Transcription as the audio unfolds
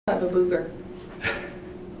Have a booger.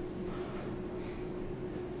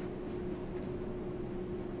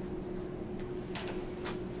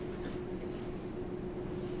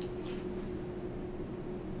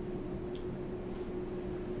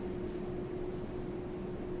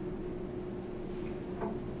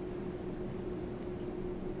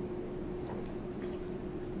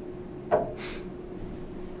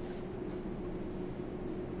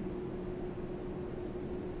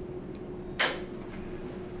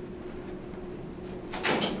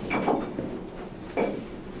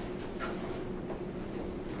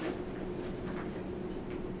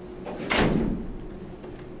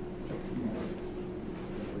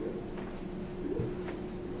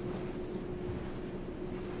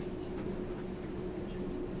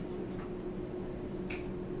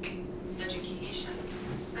 Education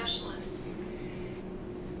specialists.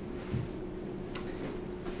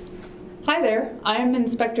 Hi there, I'm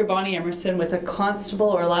Inspector Bonnie Emerson with a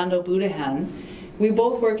Constable Orlando Buduhan. We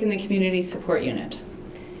both work in the Community Support Unit.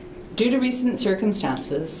 Due to recent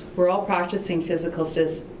circumstances, we're all practicing physical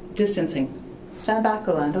distancing. Stand back,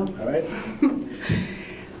 Orlando. All right.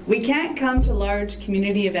 We can't come to large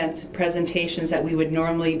community events and presentations that we would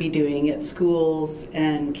normally be doing at schools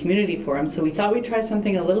and community forums, so we thought we'd try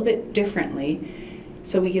something a little bit differently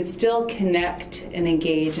so we could still connect and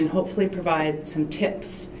engage and hopefully provide some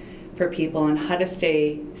tips for people on how to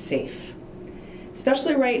stay safe.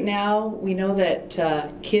 Especially right now, we know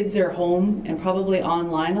that kids are home and probably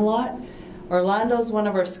online a lot. Orlando's one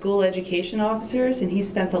of our school education officers, and he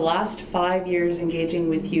spent the last 5 years engaging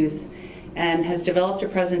with youth and has developed a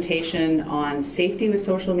presentation on safety with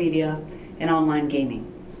social media and online gaming.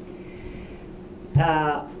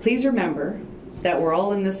 Please remember that we're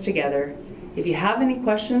all in this together. If you have any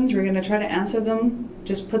questions, we're going to try to answer them.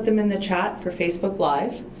 Just put them in the chat for Facebook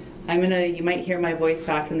Live. You might hear my voice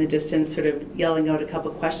back in the distance sort of yelling out a couple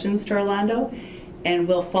questions to Orlando, and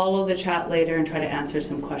we'll follow the chat later and try to answer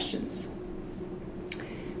some questions.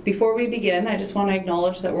 Before we begin, I just want to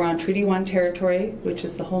acknowledge that we're on Treaty 1 territory, which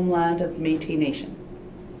is the homeland of the Métis Nation.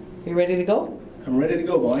 Are you ready to go? I'm ready to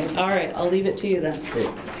go, Bonnie. All right, I'll leave it to you then. Okay.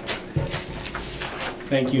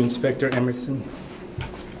 Thank you, Inspector Emerson.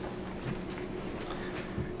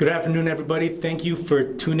 Good afternoon, everybody. Thank you for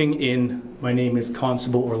tuning in. My name is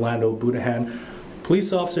Constable Orlando Buduhan,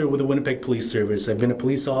 police officer with the Winnipeg Police Service. I've been a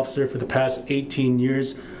police officer for the past 18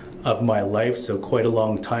 years of my life, so quite a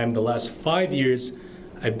long time. The last 5 years,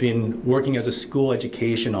 I've been working as a school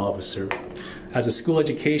education officer. As a school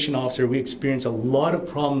education officer, we experience a lot of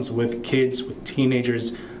problems with kids, with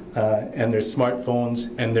teenagers, and their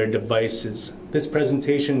smartphones and their devices. This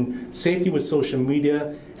presentation, Safety with Social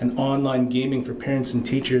Media and Online Gaming for Parents and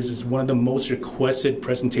Teachers, is one of the most requested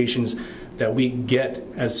presentations that we get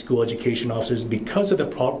as school education officers because of the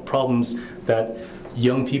problems that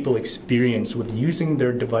young people experience with using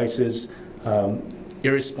their devices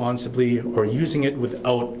irresponsibly or using it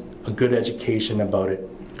without a good education about it.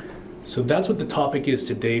 So that's what the topic is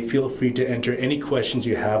today. Feel free to enter any questions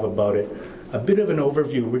you have about it. A bit of an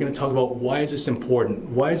overview. We're going to talk about why is this important?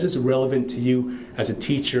 Why is this relevant to you as a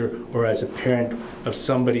teacher or as a parent of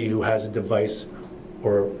somebody who has a device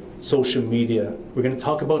or social media? We're going to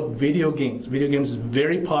talk about video games. Video games is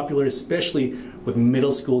very popular, especially with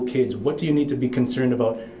middle school kids. What do you need to be concerned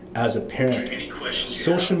about as a parent?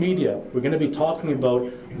 Social media. We're going to be talking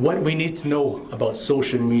about what we need to know about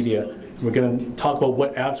social media. We're going to talk about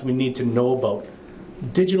what apps we need to know about.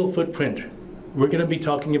 Digital footprint. We're going to be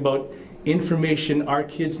talking about information our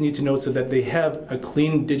kids need to know so that they have a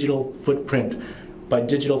clean digital footprint. By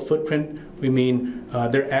digital footprint, we mean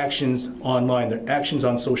their actions online, their actions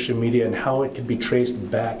on social media, and how it can be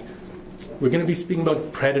traced back. We're going to be speaking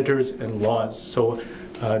about predators and laws. So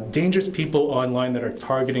dangerous people online that are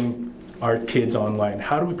targeting our kids online.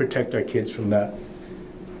 How do we protect our kids from that?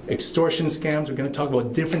 Extortion scams. We're going to talk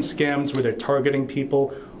about different scams where they're targeting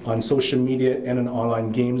people on social media and in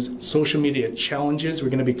online games. Social media challenges. We're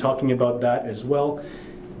going to be talking about that as well.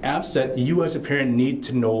 Apps that you as a parent need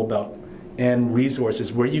to know about, and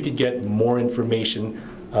resources where you could get more information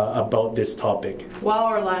about this topic. Wow,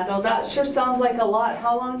 Orlando, that sure sounds like a lot.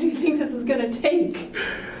 How long do you think this is going to take?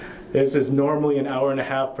 This is normally an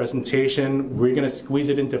hour-and-a-half presentation. We're going to squeeze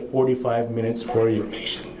it into 45 minutes for you.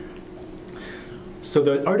 So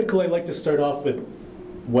the article I'd like to start off with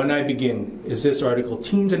when I begin is this article,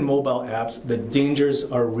 Teens and Mobile Apps, the Dangers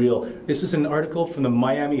Are Real. This is an article from the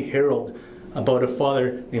Miami Herald about a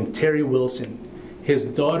father named Terry Wilson. His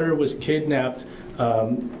daughter was kidnapped,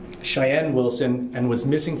 Cheyenne Wilson, and was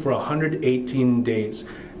missing for 118 days.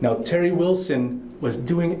 Now, Terry Wilson was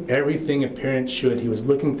doing everything a parent should. He was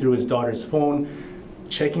looking through his daughter's phone,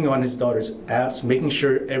 checking on his daughter's apps, making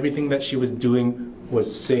sure everything that she was doing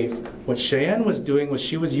was safe. What Cheyenne was doing was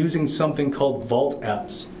she was using something called vault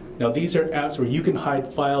apps. Now these are apps where you can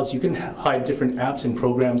hide files, you can hide different apps and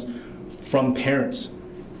programs from parents.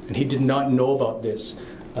 And he did not know about this.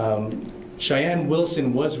 Cheyenne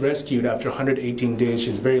Wilson was rescued after 118 days.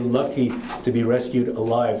 She's very lucky to be rescued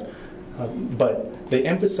alive. But they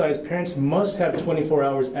emphasize parents must have 24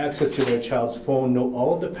 hours access to their child's phone, know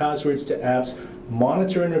all of the passwords to apps,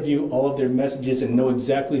 monitor and review all of their messages, and know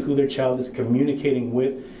exactly who their child is communicating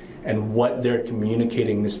with and what they're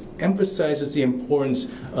communicating. This emphasizes the importance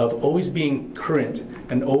of always being current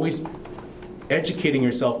and always educating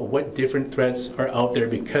yourself on what different threats are out there,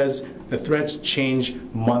 because the threats change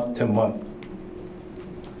month to month.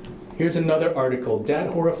 Here's another article. Dad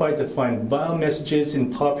horrified to find vile messages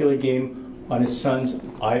in popular game on his son's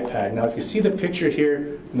iPad. Now if you see the picture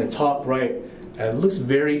here in the top right, it looks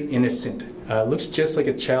very innocent. It looks just like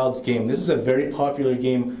a child's game. This is a very popular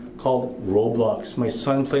game called Roblox. My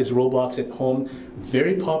son plays Roblox at home.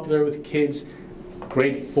 Very popular with kids,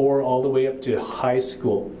 grade 4 all the way up to high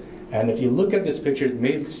school. And if you look at this picture, it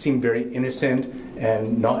may seem very innocent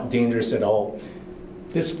and not dangerous at all.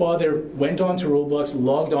 This father went on to Roblox,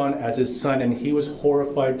 logged on as his son, and he was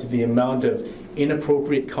horrified to the amount of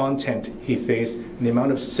inappropriate content he faced and the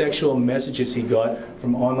amount of sexual messages he got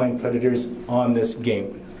from online predators on this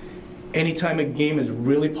game. Anytime a game is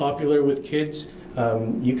really popular with kids,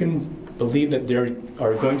 you can believe that there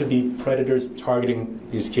are going to be predators targeting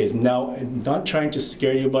these kids. Now, I'm not trying to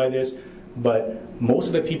scare you by this, but most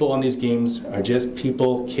of the people on these games are just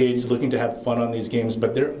people, kids, looking to have fun on these games,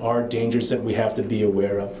 but there are dangers that we have to be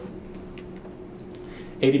aware of.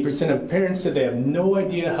 80% of parents said they have no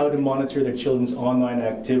idea how to monitor their children's online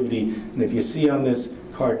activity. And if you see on this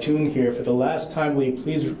cartoon here, for the last time, will you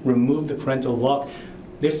please remove the parental lock?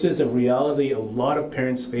 This is a reality a lot of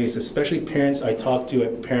parents face, especially parents I talk to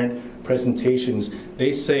at parent presentations.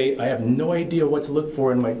 They say, I have no idea what to look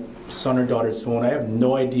for in my son or daughter's phone. I have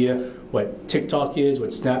no idea what TikTok is, what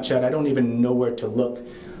Snapchat, I don't even know where to look.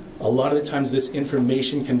 A lot of the times this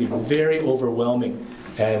information can be very overwhelming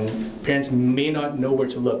and parents may not know where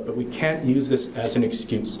to look, but we can't use this as an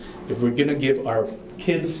excuse. If we're gonna give our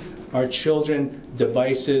kids, our children,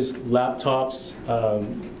 devices, laptops,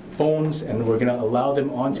 phones, and we're gonna allow them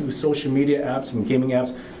onto social media apps and gaming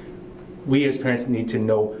apps, we as parents need to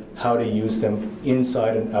know how to use them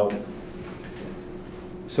inside and out.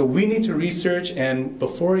 So we need to research, and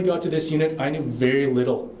before I got to this unit, I knew very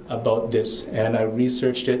little about this, and I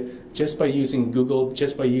researched it just by using Google,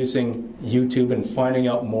 just by using YouTube and finding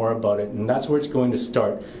out more about it, and that's where it's going to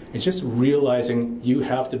start. It's just realizing you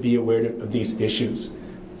have to be aware of these issues.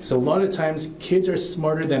 So a lot of times, kids are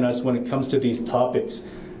smarter than us when it comes to these topics.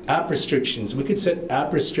 App restrictions, we could set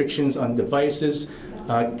app restrictions on devices.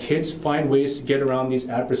 Kids find ways to get around these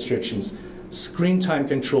app restrictions. Screen time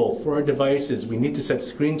control for our devices. We need to set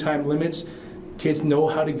screen time limits. Kids know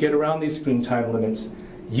how to get around these screen time limits.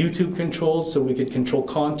 YouTube controls, so we could control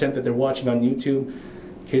content that they're watching on YouTube.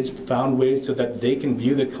 Kids found ways so that they can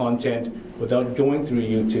view the content without going through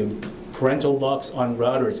YouTube. Parental locks on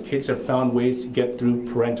routers. Kids have found ways to get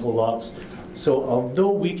through parental locks. So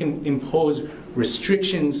although we can impose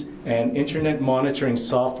restrictions and internet monitoring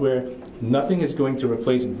software, nothing is going to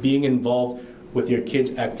replace being involved with your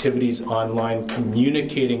kids' activities online,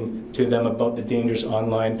 communicating to them about the dangers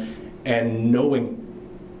online, and knowing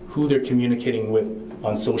who they're communicating with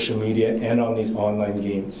on social media and on these online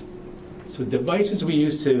games. So devices we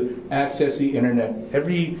use to access the internet,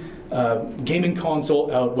 every gaming console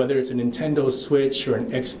out, whether it's a Nintendo Switch or an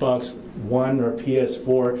Xbox One or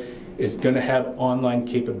PS4, is going to have online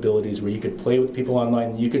capabilities where you could play with people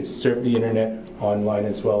online, you could surf the internet online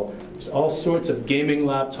as well. There's all sorts of gaming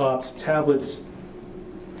laptops, tablets,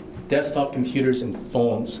 desktop computers, and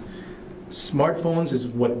phones. Smartphones is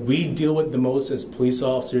what we deal with the most as police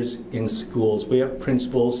officers in schools. We have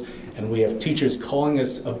principals and we have teachers calling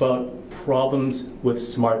us about problems with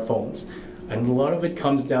smartphones. And a lot of it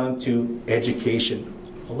comes down to education.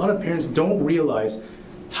 A lot of parents don't realize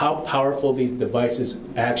how powerful these devices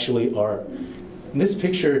actually are. In this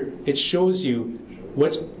picture, it shows you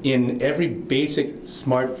what's in every basic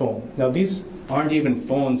smartphone. Now these aren't even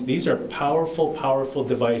phones, these are powerful, powerful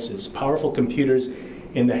devices, powerful computers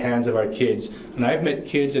in the hands of our kids. And I've met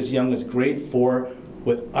kids as young as grade 4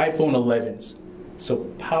 with iPhone 11s. So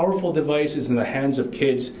powerful devices in the hands of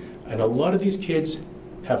kids, and a lot of these kids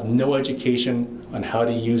have no education on how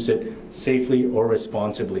to use it safely or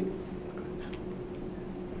responsibly.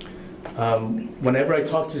 Whenever I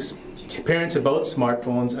talk to parents about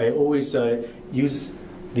smartphones, I always use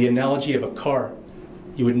the analogy of a car.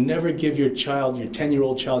 You would never give your child, your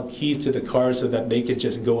 10-year-old child, keys to the car so that they could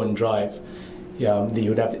just go and drive. You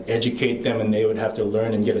would have to educate them, and they would have to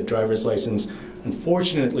learn and get a driver's license.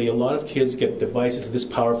 Unfortunately, a lot of kids get devices this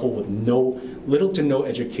powerful with little to no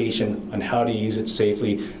education on how to use it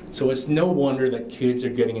safely. So it's no wonder that kids are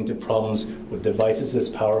getting into problems with devices this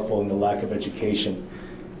powerful and the lack of education.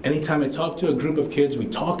 Anytime I talk to a group of kids, we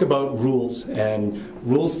talk about rules and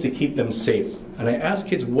rules to keep them safe. And I ask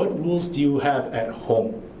kids, what rules do you have at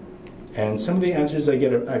home? And some of the answers I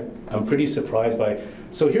get, I'm pretty surprised by.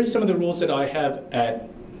 So here's some of the rules that I have at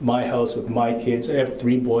my house with my kids. I have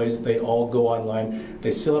 3 boys. They all go online. They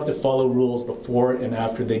still have to follow rules before and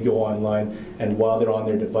after they go online and while they're on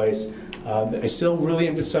their device. I still really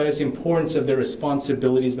emphasize the importance of their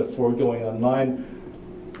responsibilities before going online.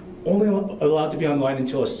 Only allowed to be online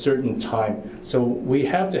until a certain time. So we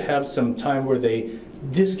have to have some time where they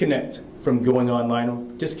disconnect from going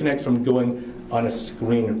online, disconnect from going on a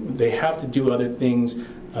screen. They have to do other things,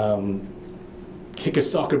 kick a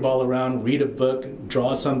soccer ball around, read a book,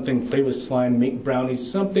 draw something, play with slime, make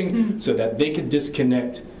brownies, something so that they could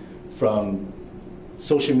disconnect from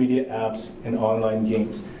social media apps and online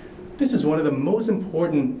games. This is one of the most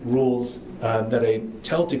important rules that I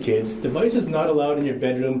tell to kids. Devices not allowed in your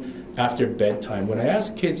bedroom after bedtime. When I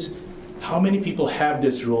ask kids how many people have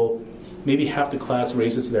this rule, maybe half the class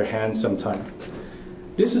raises their hand sometime.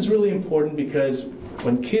 This is really important because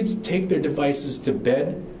when kids take their devices to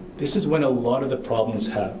bed, this is when a lot of the problems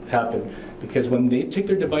happen. Because when they take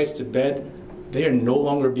their device to bed, they are no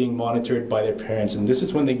longer being monitored by their parents. And this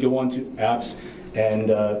is when they go onto apps and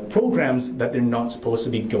programs that they're not supposed to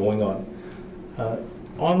be going on.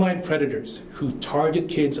 Online predators who target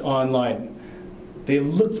kids online, they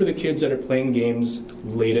look for the kids that are playing games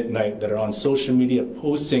late at night, that are on social media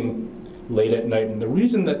posting late at night. And the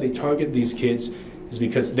reason that they target these kids is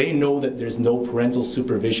because they know that there's no parental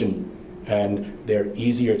supervision and they're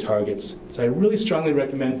easier targets. So I really strongly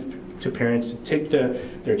recommend to parents to take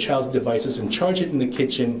their child's devices and charge it in the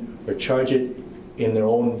kitchen or charge it in their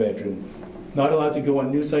own bedroom. Not allowed to go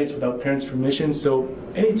on news sites without parents' permission, so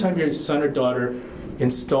anytime your son or daughter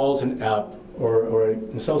installs an app or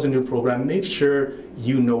installs a new program, make sure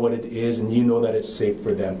you know what it is and you know that it's safe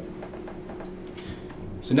for them.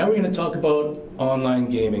 So now we're going to talk about online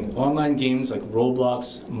gaming. Online games like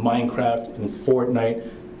Roblox, Minecraft, and Fortnite,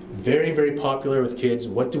 very, very popular with kids.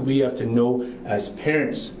 What do we have to know as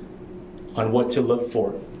parents on what to look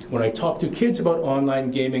for? When I talk to kids about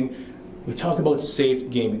online gaming, we talk about safe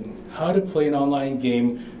gaming. How to play an online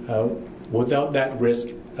game without that risk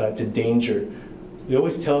to danger. We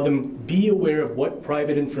always tell them, be aware of what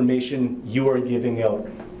private information you are giving out.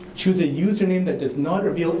 Choose a username that does not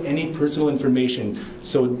reveal any personal information.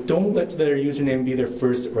 So don't let their username be their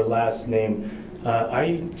first or last name.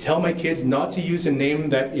 I tell my kids not to use a name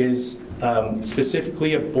that is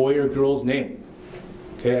specifically a boy or girl's name.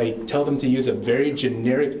 Okay, I tell them to use a very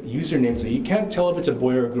generic username so you can't tell if it's a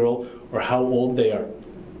boy or a girl or how old they are.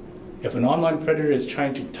 If an online predator is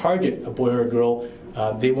trying to target a boy or a girl,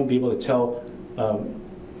 they won't be able to tell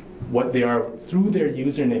what they are through their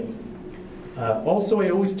username. Also, I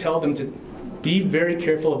always tell them to be very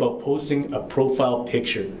careful about posting a profile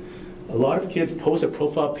picture. A lot of kids post a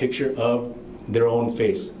profile picture of their own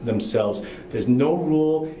face, themselves. There's no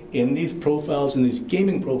rule in these profiles, in these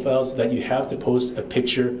gaming profiles, that you have to post a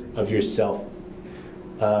picture of yourself.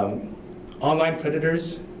 Online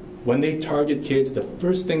predators, when they target kids, the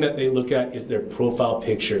first thing that they look at is their profile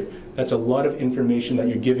picture. That's a lot of information that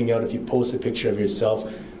you're giving out if you post a picture of yourself.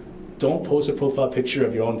 Don't post a profile picture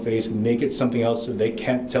of your own face. Make it something else so they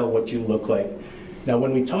can't tell what you look like. Now,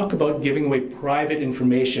 when we talk about giving away private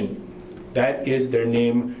information, that is their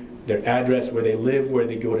name, their address, where they live, where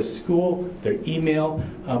they go to school, their email,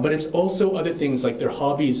 but it's also other things like their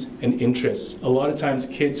hobbies and interests. A lot of times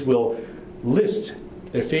kids will list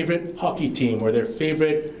their favorite hockey team or their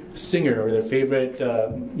favorite singer or their favorite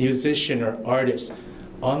musician or artist.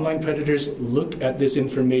 Online predators look at this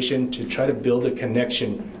information to try to build a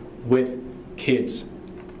connection with kids.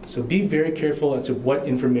 So be very careful as to what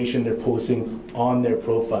information they're posting on their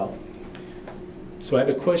profile. So I have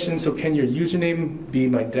a question. So can your username be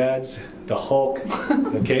my dad's, the Hulk?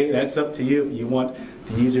 Okay, that's up to you. If you want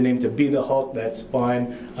the username to be the Hulk, that's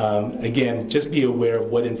fine. Again, just be aware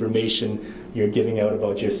of what information you're giving out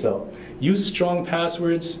about yourself. Use strong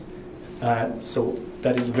passwords, so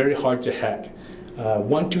that is very hard to hack.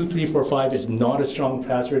 12345 is not a strong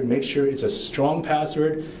password. Make sure it's a strong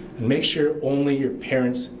password, and make sure only your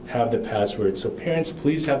parents have the password. So parents,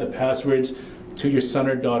 please have the passwords to your son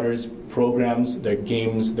or daughter's programs, their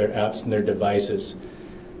games, their apps, and their devices.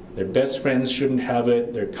 Their best friends shouldn't have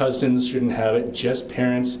it, their cousins shouldn't have it, just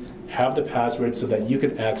parents have the password so that you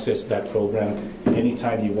can access that program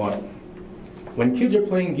anytime you want. When kids are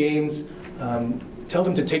playing games, tell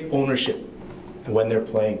them to take ownership when they're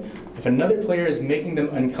playing. If another player is making them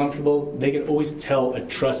uncomfortable, they can always tell a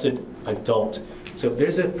trusted adult. So if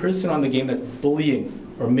there's a person on the game that's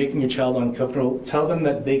bullying or making your child uncomfortable, tell them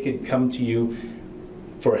that they could come to you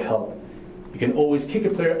for help. You can always kick a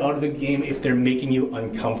player out of the game if they're making you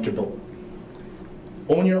uncomfortable.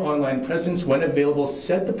 Own your online presence. When available,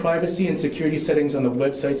 set the privacy and security settings on the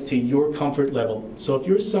websites to your comfort level. So if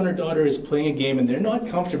your son or daughter is playing a game and they're not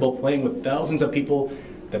comfortable playing with thousands of people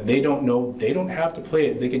that they don't know, they don't have to play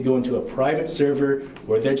it. They could go into a private server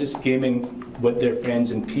where they're just gaming with their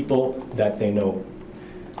friends and people that they know.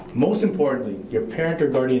 Most importantly, your parent or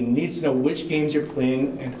guardian needs to know which games you're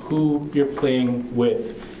playing and who you're playing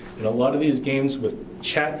with. In a lot of these games with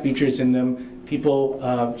chat features in them, people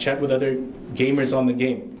chat with other gamers on the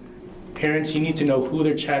game. Parents, you need to know who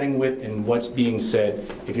they're chatting with and what's being said.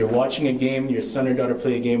 If you're watching a game, your son or daughter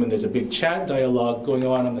play a game and there's a big chat dialogue going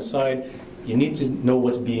on the side, you need to know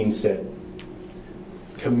what's being said.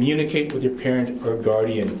 Communicate with your parent or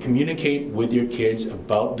guardian. Communicate with your kids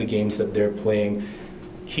about the games that they're playing.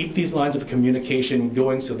 Keep these lines of communication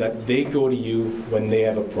going so that they go to you when they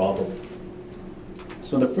have a problem.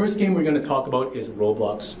 So the first game we're going to talk about is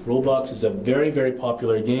Roblox. Roblox is a very, very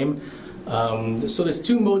popular game. So there's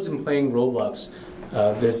two modes in playing Roblox.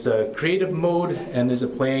 There's a creative mode and there's a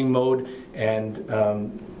playing mode, and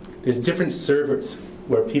there's different servers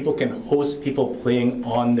where people can host people playing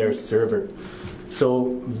on their server.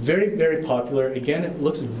 So very, very popular. Again, it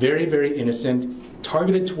looks very, very innocent,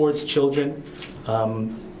 targeted towards children.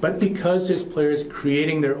 But because there's players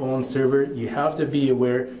creating their own server, you have to be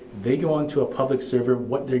aware they go onto a public server,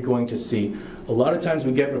 what they're going to see. A lot of times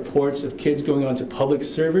we get reports of kids going onto public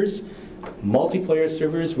servers, multiplayer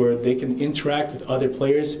servers where they can interact with other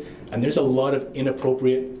players, and there's a lot of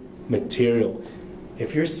inappropriate material.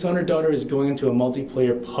 If your son or daughter is going into a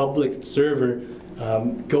multiplayer public server,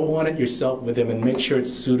 go on it yourself with them and make sure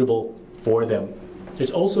it's suitable for them.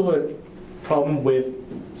 There's also a problem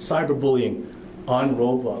with cyberbullying on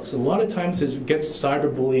Roblox. A lot of times there's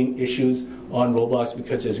cyberbullying issues on Roblox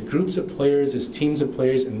because there's groups of players, there's teams of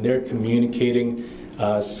players, and they're communicating.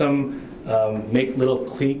 Some make little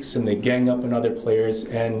cliques and they gang up on other players,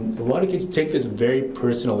 and a lot of kids take this very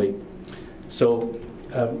personally. So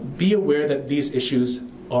be aware that these issues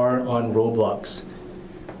are on Roblox.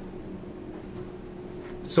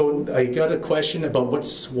 So I got a question about what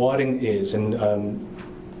swatting is, and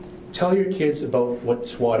tell your kids about what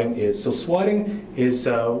swatting is. So swatting is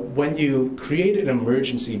when you create an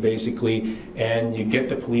emergency, basically, and you get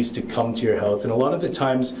the police to come to your house. And a lot of the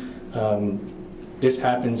times, this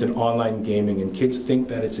happens in online gaming, and kids think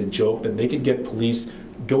that it's a joke, that they could get police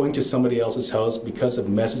going to somebody else's house because of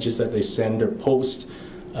messages that they send or post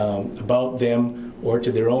about them or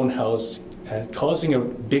to their own house, causing a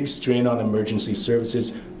big strain on emergency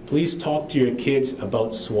services. Please talk to your kids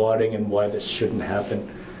about swatting and why this shouldn't happen.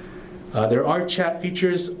 There are chat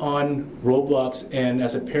features on Roblox, and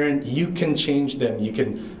as a parent, you can change them. You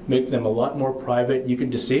can make them a lot more private. You can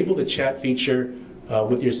disable the chat feature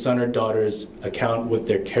with your son or daughter's account with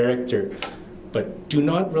their character. But do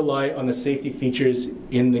not rely on the safety features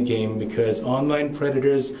in the game, because online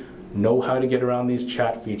predators know how to get around these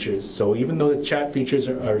chat features. So even though the chat features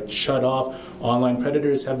are shut off, online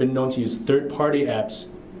predators have been known to use third-party apps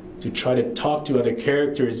to try to talk to other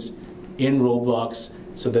characters in Roblox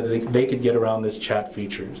so that they could get around this chat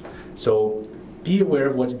features. So be aware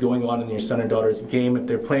of what's going on in your son or daughter's game. If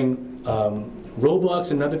they're playing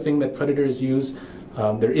Roblox, another thing that predators use,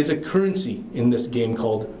 there is a currency in this game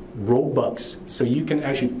called Robux. So you can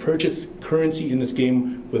actually purchase currency in this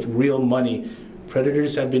game with real money.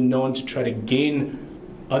 Predators have been known to try to gain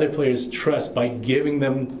other players' trust by giving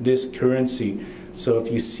them this currency. So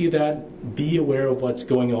if you see that, be aware of what's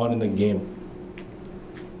going on in the game.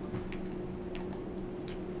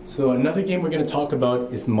 So another game we're going to talk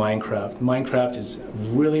about is Minecraft. Minecraft is a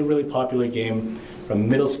really, really popular game from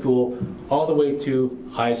middle school all the way to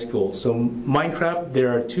high school. So Minecraft,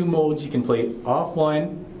 there are two modes. You can play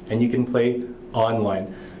offline and you can play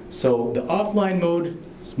online. So the offline mode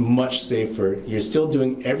is much safer. You're still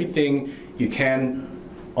doing everything you can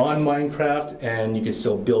on Minecraft, and you can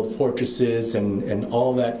still build fortresses and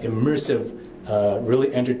all that immersive,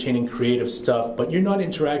 really entertaining, creative stuff, but you're not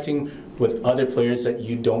interacting with other players that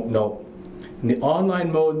you don't know. In the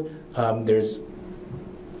online mode, there's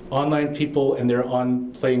online people and they're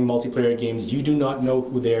on playing multiplayer games, you do not know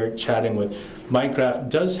who they're chatting with. Minecraft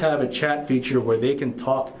does have a chat feature where they can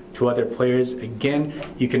talk to other players. Again,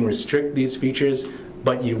 you can restrict these features,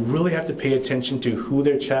 but you really have to pay attention to who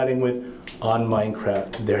they're chatting with on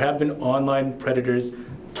Minecraft. There have been online predators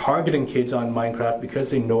targeting kids on Minecraft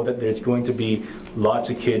because they know that there's going to be lots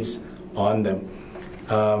of kids on them.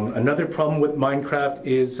 Another problem with Minecraft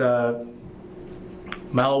is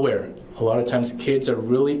malware. A lot of times kids are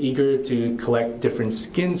really eager to collect different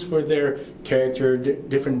skins for their character,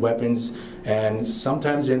 different weapons, and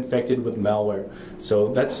sometimes they're infected with malware.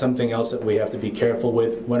 So that's something else that we have to be careful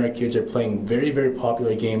with when our kids are playing very, very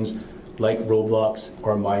popular games like Roblox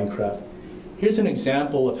or Minecraft. Here's an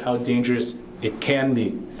example of how dangerous it can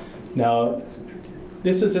be. Now,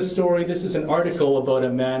 this is a story, this is an article about a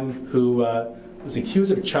man who was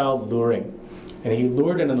accused of child luring. And he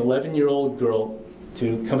lured an 11-year-old girl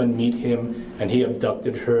to come and meet him, and he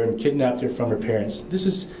abducted her and kidnapped her from her parents. This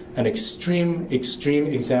is an extreme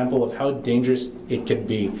example of how dangerous it can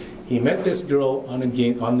be. He met this girl on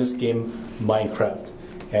this game, Minecraft,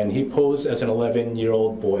 and he posed as an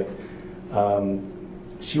 11-year-old boy.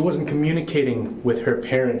 She wasn't communicating with her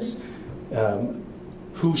parents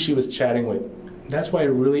who she was chatting with. That's why I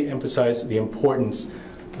really emphasize the importance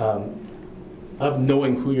of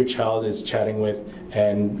knowing who your child is chatting with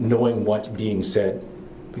and knowing what's being said.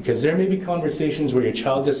 Because there may be conversations where your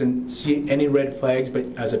child doesn't see any red flags, but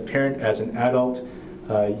as a parent, as an adult,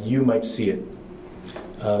 you might see it.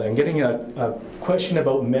 I'm getting a question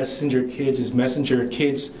about Messenger Kids. Is Messenger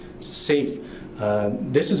Kids safe?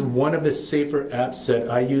 This is one of the safer apps that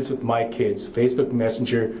I use with my kids, Facebook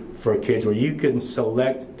Messenger for kids, where you can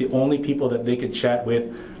select the only people that they could chat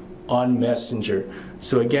with on Messenger.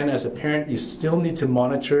 So again, as a parent, you still need to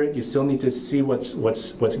monitor it, you still need to see what's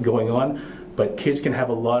going on, but kids can have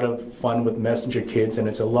a lot of fun with Messenger Kids, and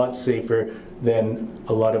it's a lot safer than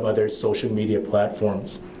a lot of other social media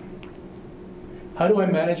platforms. How do I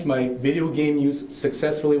manage my video game use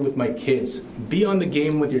successfully with my kids? Be on the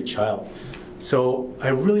game with your child. So I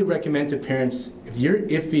really recommend to parents, if you're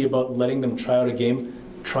iffy about letting them try out a game,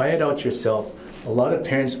 try it out yourself. A lot of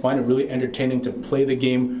parents find it really entertaining to play the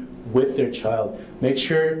game with their child. Make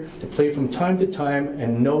sure to play from time to time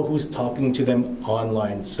and know who's talking to them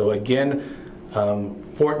online. So again,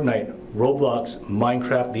 Fortnite, Roblox,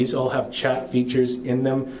 Minecraft, these all have chat features in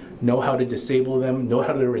them. Know how to disable them, know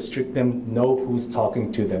how to restrict them, know who's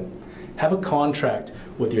talking to them. Have a contract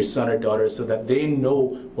with your son or daughter so that they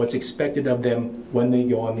know what's expected of them when they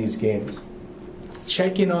go on these games.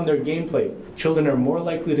 Check in on their gameplay. Children are more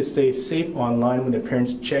likely to stay safe online when their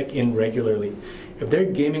parents check in regularly. If they're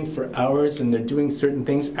gaming for hours and they're doing certain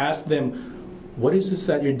things, ask them, what is this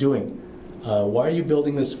that you're doing? Why are you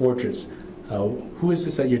building this fortress? Who is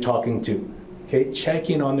this that you're talking to? Okay,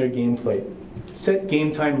 check in on their gameplay. Set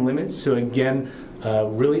game time limits, so again,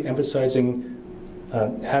 really emphasizing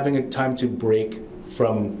having a time to break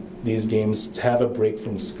from these games, to have a break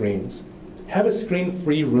from screens. Have a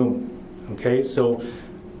screen-free room, okay? So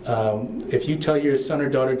if you tell your son or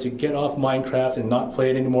daughter to get off Minecraft and not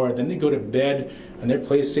play it anymore, then they go to bed and their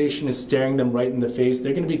PlayStation is staring them right in the face,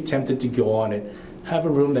 they're gonna be tempted to go on it. Have a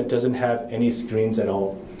room that doesn't have any screens at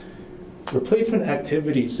all. Replacement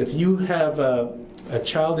activities. If you have a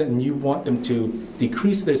child and you want them to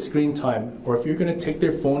decrease their screen time, or if you're going to take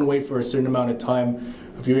their phone away for a certain amount of time,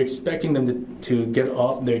 if you're expecting them to get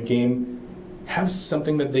off their game, have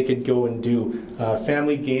something that they could go and do.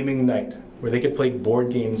 Family gaming night, where they could play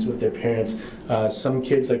board games with their parents. Some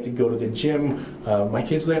kids like to go to the gym. My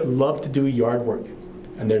kids love to do yard work,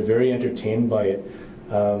 and they're very entertained by it.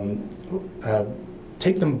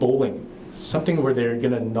 Take them bowling. Something where they're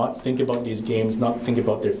going to not think about these games, not think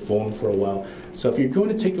about their phone for a while. So if you're going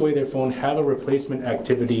to take away their phone, have a replacement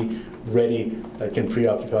activity ready that can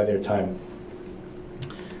preoccupy their time.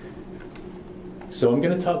 So I'm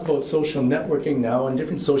going to talk about social networking now and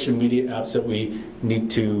different social media apps that we need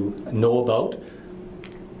to know about.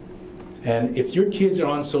 And if your kids are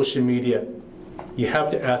on social media, you have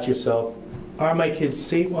to ask yourself, are my kids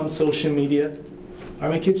safe on social media? Are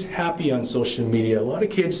my kids happy on social media? A lot of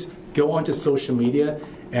kids go onto social media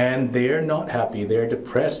and they're not happy. They're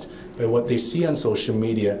depressed by what they see on social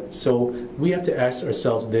media. So we have to ask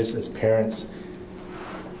ourselves this as parents.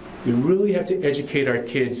 We really have to educate our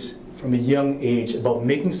kids from a young age about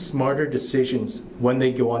making smarter decisions when they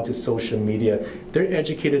go onto social media. If they're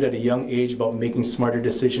educated at a young age about making smarter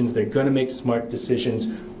decisions, they're going to make smart decisions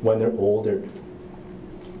when they're older.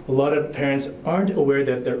 A lot of parents aren't aware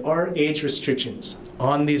that there are age restrictions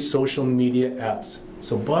on these social media apps.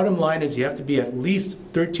 So bottom line is you have to be at least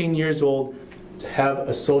 13 years old to have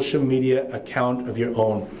a social media account of your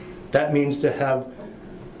own. That means to have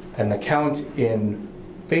an account in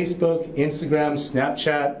Facebook, Instagram,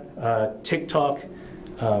 Snapchat, TikTok,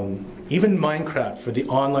 even Minecraft. For the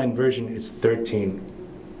online version, it's 13.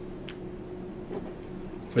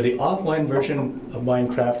 For the offline version of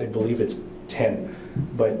Minecraft, I believe it's 10.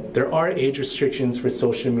 But there are age restrictions for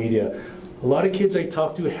social media. A lot of kids I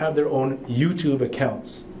talk to have their own YouTube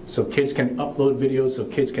accounts. So kids can upload videos, so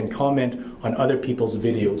kids can comment on other people's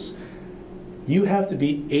videos. You have to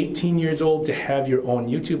be 18 years old to have your own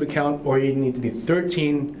YouTube account, or you need to be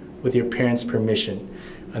 13 with your parents' permission.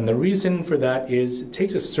 And the reason for that is it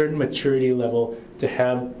takes a certain maturity level to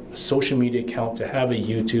have a social media account, to have a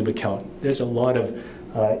YouTube account. There's a lot of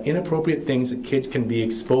inappropriate things that kids can be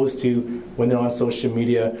exposed to when they're on social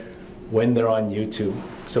media, when they're on YouTube.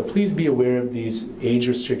 So please be aware of these age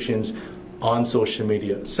restrictions on social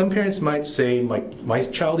media. Some parents might say, my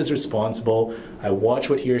child is responsible, I watch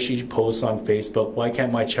what he or she posts on Facebook, why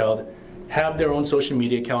can't my child have their own social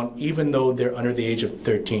media account even though they're under the age of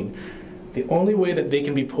 13? The only way that they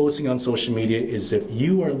can be posting on social media is if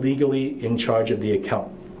you are legally in charge of the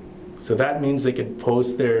account. So that means they can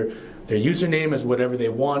post their username as whatever they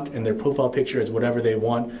want and their profile picture as whatever they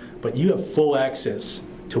want, but you have full access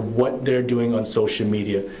to what they're doing on social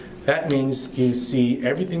media. That means you see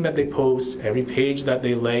everything that they post, every page that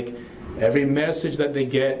they like, every message that they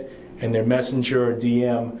get in their messenger or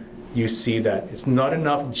DM, you see that. It's not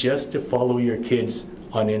enough just to follow your kids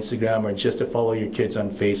on Instagram or just to follow your kids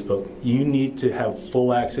on Facebook. You need to have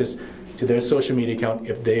full access to their social media account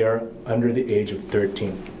if they are under the age of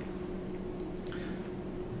 13.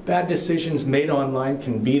 Bad decisions made online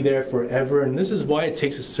can be there forever, and this is why it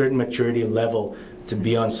takes a certain maturity level to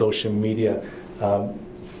be on social media.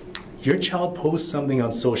 Your child posts something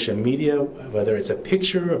on social media, whether it's a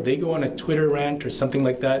picture or if they go on a Twitter rant or something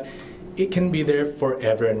like that, it can be there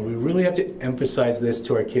forever. And we really have to emphasize this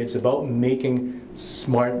to our kids about making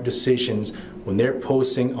smart decisions when they're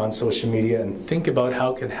posting on social media, and think about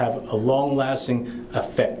how it can have a long-lasting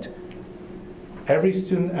effect. Every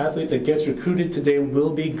student athlete that gets recruited today will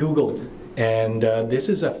be Googled. And this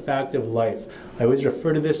is a fact of life. I always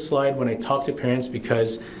refer to this slide when I talk to parents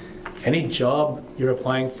because any job you're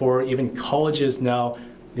applying for, even colleges now,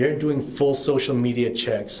 they're doing full social media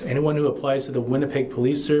checks. Anyone who applies to the Winnipeg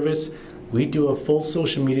Police Service, we do a full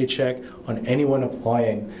social media check on anyone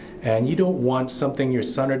applying. And you don't want something your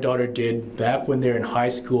son or daughter did back when they're in high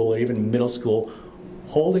school or even middle school,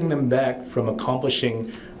 holding them back from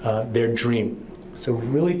accomplishing their dream. So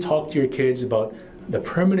really talk to your kids about the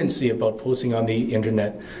permanency about posting on the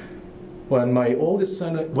internet. When my oldest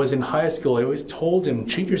son was in high school, I always told him,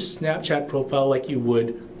 treat your Snapchat profile like you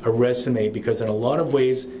would a resume, because in a lot of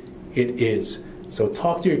ways it is. So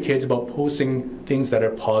talk to your kids about posting things that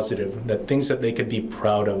are positive, things that they could be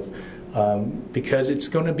proud of, because it's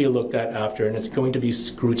going to be looked at after and it's going to be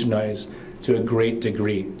scrutinized to a great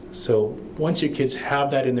degree. So once your kids have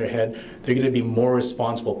that in their head, they're going to be more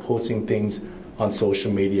responsible posting things on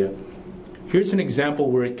social media. Here's an example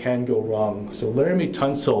where it can go wrong. So Laramie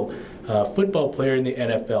Tunsil, football player in the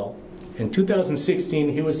NFL. In 2016,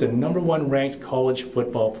 he was the #1 ranked college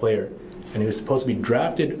football player, and he was supposed to be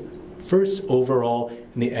drafted first overall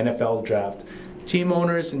in the NFL draft. Team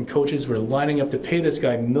owners and coaches were lining up to pay this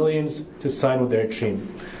guy millions to sign with their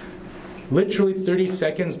team. Literally 30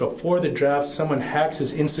 seconds before the draft, someone hacks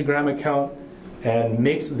his Instagram account and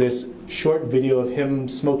makes this short video of him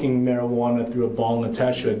smoking marijuana through a bong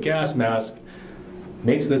attached to a gas mask,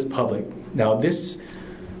 makes this public. Now this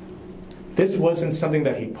wasn't something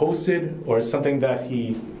that he posted or something that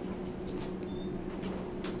he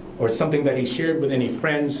shared with any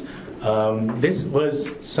friends. This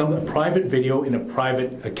was a private video in a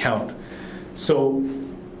private account. So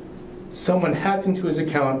someone hacked into his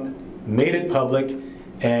account, made it public,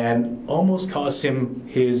 and almost cost him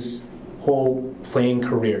his whole playing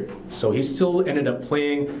career. So he still ended up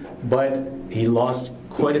playing, but he lost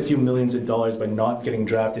quite a few millions of dollars by not getting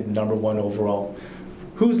drafted #1 overall.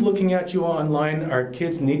 Who's looking at you online? Our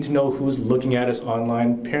kids need to know who's looking at us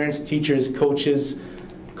online. Parents, teachers, coaches,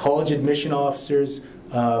 college admission officers,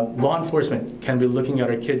 law enforcement can be looking at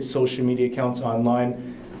our kids' social media accounts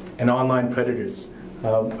online, and online predators.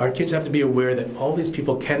 Our kids have to be aware that all these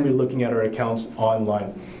people can be looking at our accounts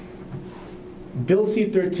online. Bill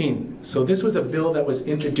C-13. So this was a bill that was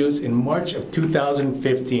introduced in March of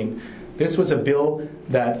 2015. This was a bill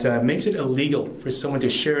that makes it illegal for someone to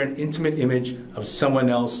share an intimate image of someone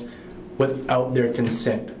else without their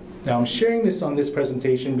consent. Now I'm sharing this on this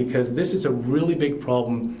presentation because this is a really big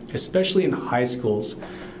problem, especially in high schools,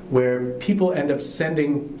 where people end up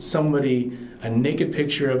sending somebody a naked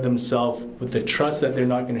picture of themselves with the trust that they're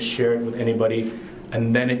not going to share it with anybody,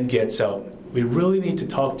 and then it gets out. We really need to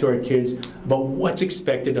talk to our kids about what's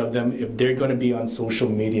expected of them if they're going to be on social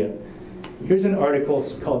media. Here's an article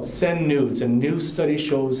called Send Nudes. A new study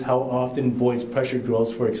shows how often boys pressure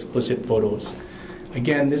girls for explicit photos.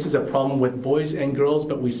 Again, this is a problem with boys and girls,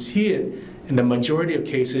 but we see it in the majority of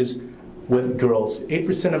cases with girls.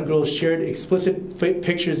 8% of girls shared explicit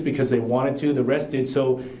pictures because they wanted to. The rest did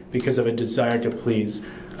so because of a desire to please.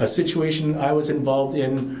 A situation I was involved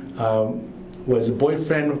in was a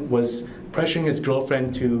boyfriend was pressuring his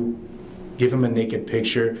girlfriend to give him a naked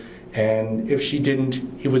picture, and if she didn't,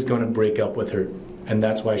 he was going to break up with her, and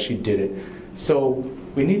that's why she did it. So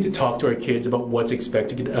we need to talk to our kids about what's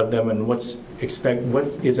expected of them and what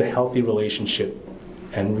is a healthy relationship.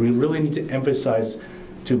 And we really need to emphasize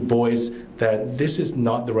to boys that this is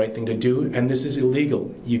not the right thing to do, and this is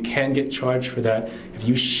illegal. You can get charged for that. If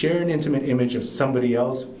you share an intimate image of somebody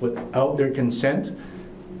else without their consent,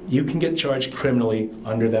 you can get charged criminally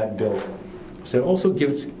under that bill. So it also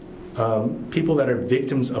gives people that are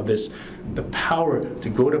victims of this the power to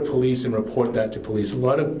go to police and report that to police. A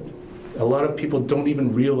lot of people don't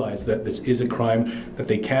even realize that this is a crime, that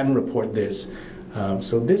they can report this.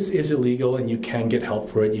 So this is illegal, and you can get help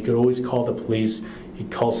for it. You could always call the police. You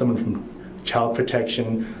call someone from Child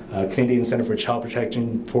Protection, Canadian Centre for Child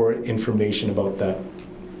Protection, for information about that.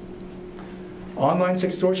 Online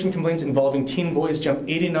sextortion complaints involving teen boys jumped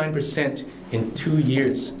 89% in 2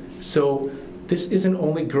 years. So this isn't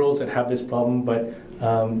only girls that have this problem, but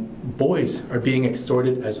boys are being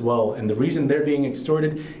extorted as well. And the reason they're being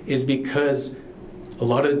extorted is because a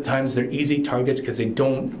lot of the times they're easy targets because they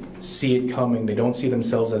don't see it coming. They don't see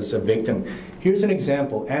themselves as a victim. Here's an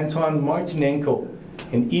example. Anton Martinenko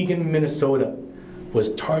in Eagan, Minnesota,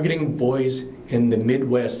 was targeting boys in the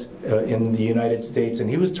Midwest in the United States, and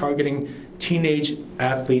he was targeting teenage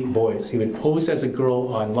athlete boys. He would pose as a girl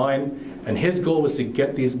online, and his goal was to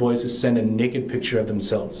get these boys to send a naked picture of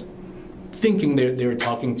themselves, thinking they were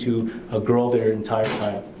talking to a girl their entire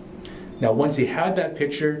time. Now, once he had that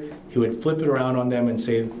picture, he would flip it around on them and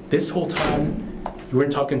say, this whole time, you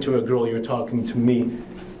weren't talking to a girl, you were talking to me.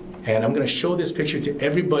 And I'm going to show this picture to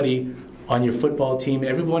everybody on your football team,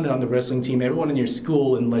 everyone on the wrestling team, everyone in your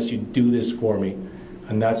school, unless you do this for me.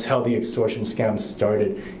 And that's how the extortion scam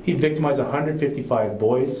started. He victimized 155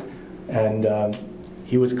 boys, and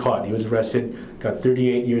he was caught. He was arrested, got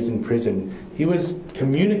 38 years in prison. He was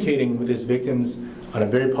communicating with his victims on a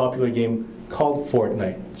very popular game called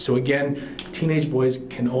Fortnite. So again, teenage boys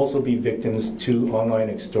can also be victims to online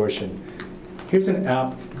extortion. Here's an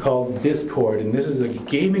app called Discord, and this is a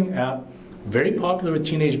gaming app very popular with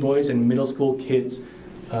teenage boys and middle school kids.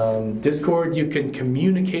 Discord, you can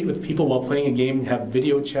communicate with people while playing a game, have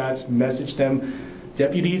video chats, message them.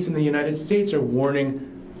 Deputies in the United States are warning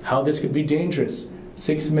how this could be dangerous.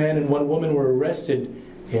 6 men and 1 woman were arrested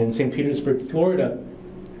in St. Petersburg, Florida,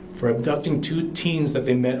 for abducting 2 teens that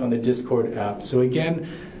they met on the Discord app. So again,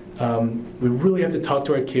 we really have to talk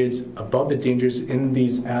to our kids about the dangers in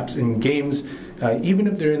these apps and games, even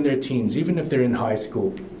if they're in their teens, even if they're in high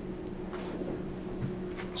school.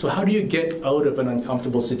 So how do you get out of an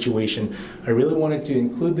uncomfortable situation? I really wanted to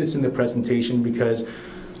include this in the presentation because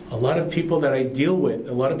a lot of people that I deal with,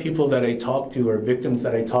 a lot of people that I talk to, or victims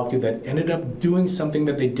that I talk to, that ended up doing something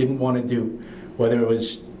that they didn't want to do, whether it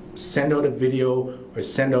was send out a video or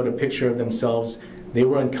send out a picture of themselves. They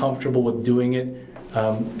were uncomfortable with doing it.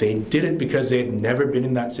 They did it because they had never been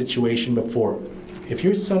in that situation before. If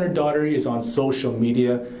your son or daughter is on social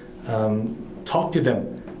media, talk to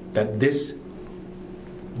them that this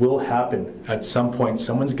will happen at some point.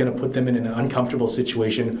 Someone's going to put them in an uncomfortable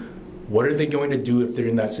situation. What are they going to do if they're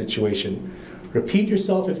in that situation? Repeat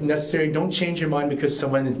yourself if necessary. Don't change your mind because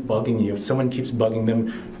someone is bugging you. If someone keeps bugging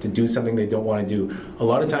them to do something they don't want to do. A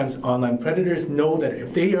lot of times online predators know that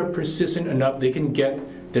if they are persistent enough, they can get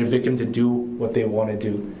their victim to do what they want to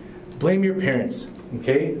do. Blame your parents,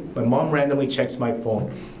 okay? My mom randomly checks my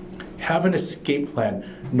phone. Have an escape plan.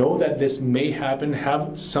 Know that this may happen.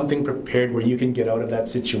 Have something prepared where you can get out of that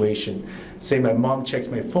situation. Say my mom checks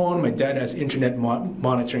my phone, my dad has internet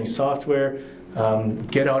monitoring software.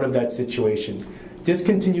 Get out of that situation.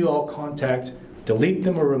 Discontinue all contact. Delete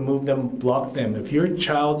them or remove them. Block them. If your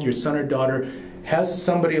child, your son or daughter, has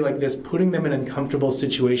somebody like this putting them in an uncomfortable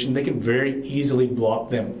situation, they can very easily block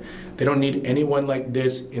them. They don't need anyone like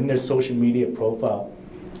this in their social media profile.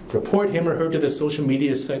 Report him or her to the social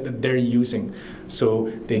media site that they're using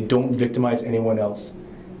so they don't victimize anyone else.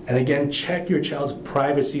 And again, check your child's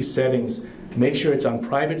privacy settings. Make sure it's on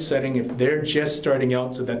private setting if they're just starting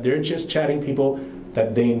out so that they're just chatting people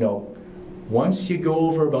that they know. Once you go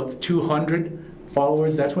over about 200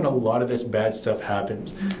 followers, that's when a lot of this bad stuff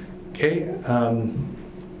happens. Okay.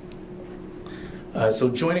 So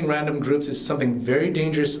joining random groups is something very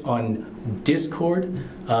dangerous on Discord.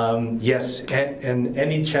 Yes, and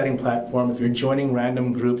any chatting platform. If you're joining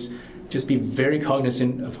random groups, just be very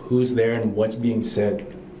cognizant of who's there and what's being said.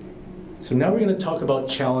 So now we're going to talk about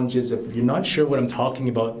challenges. If you're not sure what I'm talking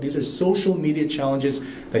about, these are social media challenges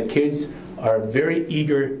that kids are very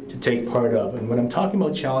eager to take part of. And when I'm talking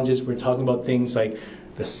about challenges, we're talking about things like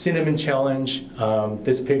the cinnamon challenge.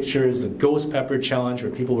 This picture is the ghost pepper challenge,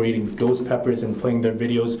 where people were eating ghost peppers and playing their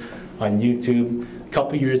videos on YouTube. A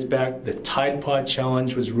couple years back, the Tide Pod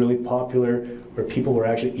challenge was really popular, where people were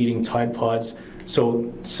actually eating Tide Pods.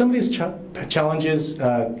 So some of these challenges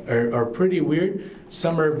are pretty weird.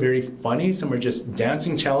 Some are very funny. Some are just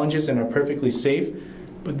dancing challenges and are perfectly safe.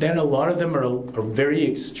 But then a lot of them are very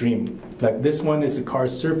extreme. Like this one is the car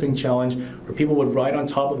surfing challenge, where people would ride on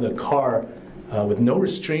top of the car with no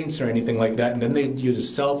restraints or anything like that, and then they'd use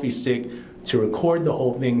a selfie stick to record the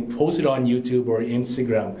whole thing, post it on YouTube or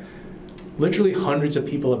Instagram. Literally hundreds of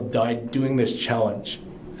people have died doing this challenge,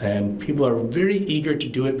 and people are very eager to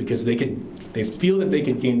do it because they feel that they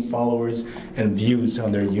could gain followers and views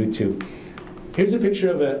on their YouTube. Here's a picture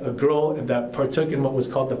of a girl that partook in what was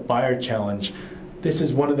called the fire challenge. This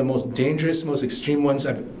is one of the most dangerous, most extreme ones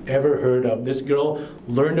I've ever heard of. This girl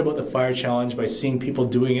learned about the fire challenge by seeing people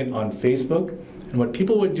doing it on Facebook. And what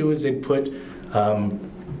people would do is they'd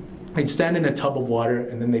stand in a tub of water,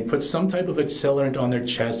 and then they'd put some type of accelerant on their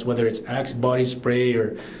chest, whether it's Axe body spray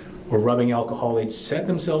or rubbing alcohol. They'd set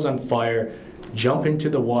themselves on fire, jump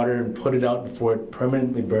into the water, and put it out before it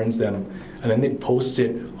permanently burns them. And then they'd post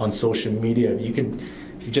it on social media.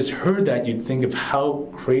 If you just heard that, you'd think of how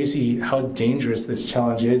crazy, how dangerous this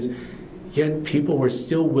challenge is. Yet people were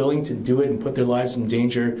still willing to do it and put their lives in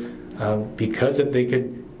danger because that they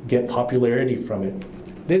could get popularity from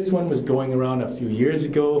it. This one was going around a few years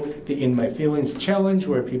ago, the In My Feelings challenge,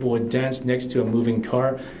 where people would dance next to a moving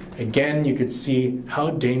car. Again, you could see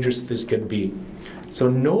how dangerous this could be. So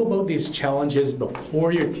know about these challenges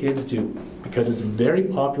before your kids do, because it's very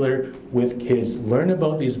popular with kids. Learn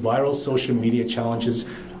about these viral social media challenges.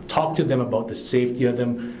 Talk to them about the safety of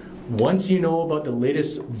them. Once you know about the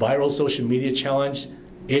latest viral social media challenge,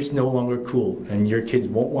 it's no longer cool, and your kids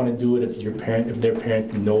won't want to do it if their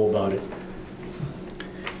parents know about it.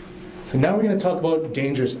 So now we're going to talk about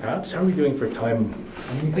dangerous apps. How are we doing for time?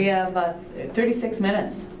 We have 36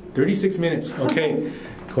 minutes. 36 minutes, okay.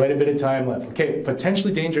 Quite a bit of time left. Okay,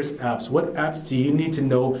 potentially dangerous apps. What apps do you need to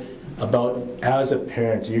know about as a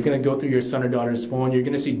parent? You're going to go through your son or daughter's phone. You're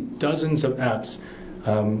going to see dozens of apps.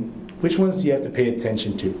 Which ones do you have to pay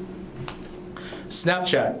attention to?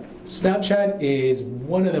 Snapchat. Snapchat is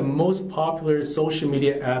one of the most popular social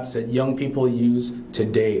media apps that young people use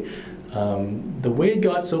today. The way it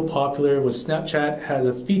got so popular was Snapchat has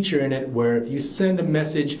a feature in it where if you send a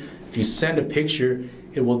message, if you send a picture,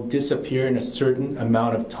 it will disappear in a certain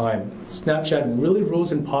amount of time. Snapchat really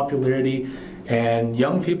rose in popularity, and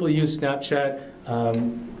young people use Snapchat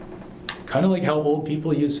kind of like how old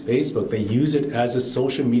people use Facebook. They use it as a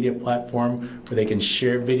social media platform where they can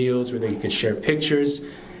share videos, where they can share pictures,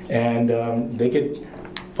 and they could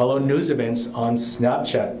follow news events on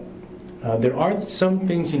Snapchat. There are some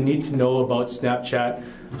things you need to know about Snapchat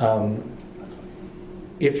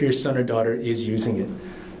if your son or daughter is using it.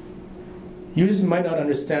 Users might not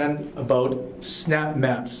understand about Snap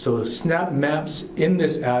Maps. So Snap Maps in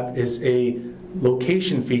this app is a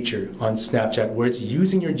location feature on Snapchat where it's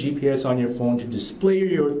using your GPS on your phone to display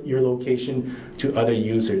your location to other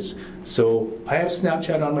users. So I have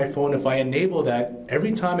Snapchat on my phone. If I enable that,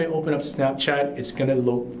 every time I open up Snapchat, it's going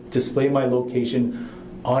to display my location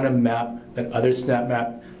on a map that other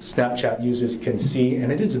Snapchat users can see,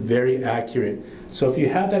 and it is very accurate. So if you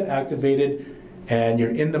have that activated and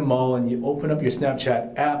you're in the mall and you open up your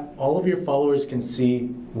Snapchat app, all of your followers can see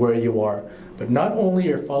where you are. But not only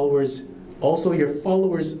your followers, also your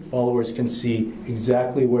followers can see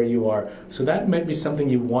exactly where you are. So that might be something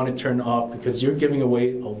you want to turn off because you're giving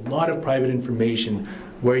away a lot of private information,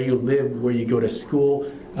 where you live, where you go to school,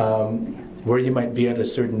 where you might be at a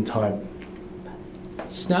certain time.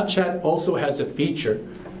 Snapchat also has a feature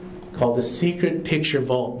called the secret picture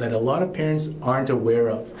vault that a lot of parents aren't aware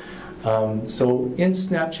of. So in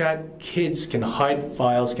Snapchat, kids can hide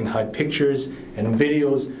files, can hide pictures and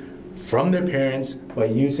videos from their parents by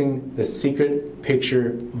using the secret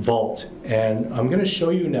picture vault. And I'm going to show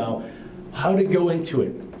you now how to go into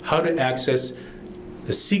it, how to access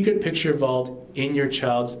the secret picture vault in your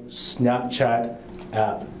child's Snapchat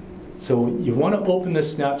app. So you want to open the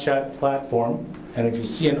Snapchat platform. And if you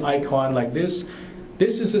see an icon like this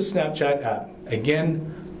is a Snapchat app.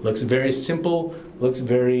 Again, looks very simple, looks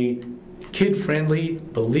very kid-friendly.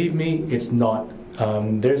 Believe me, it's not.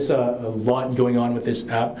 There's a lot going on with this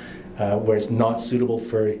app where it's not suitable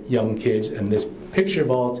for young kids, and this picture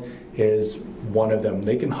vault is one of them.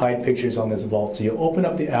 They can hide pictures on this vault. So you open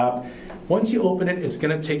up the app. Once you open it, it's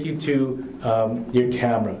going to take you to your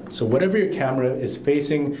camera. So whatever your camera is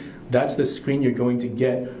facing, that's the screen you're going to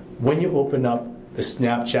get when you open up the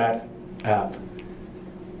Snapchat app.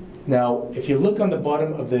 Now, if you look on the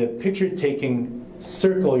bottom of the picture-taking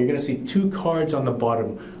circle, you're going to see 2 cards on the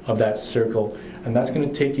bottom of that circle, and that's going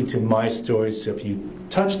to take you to My Stories. So if you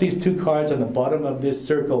touch these 2 cards on the bottom of this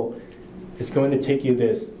circle, it's going to take you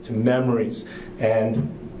to Memories,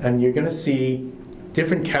 and you're going to see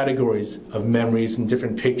different categories of memories and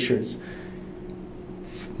different pictures.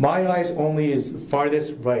 My Eyes Only is the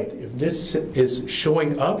farthest right. If this is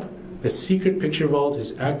showing up, the secret picture vault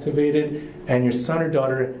is activated, and your son or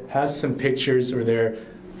daughter has some pictures or they're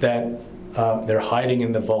hiding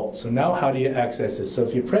in the vault. So now how do you access this? So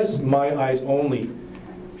if you press My Eyes Only,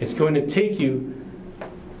 it's going to take you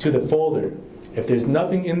to the folder. If there's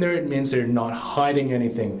nothing in there, it means they're not hiding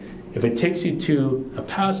anything. If it takes you to a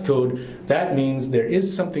passcode, that means there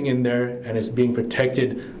is something in there and it's being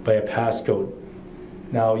protected by a passcode.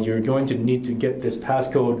 Now you're going to need to get this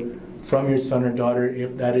passcode from your son or daughter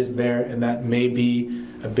if that is there, and that may be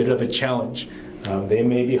a bit of a challenge. They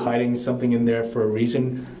may be hiding something in there for a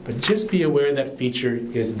reason, but just be aware that feature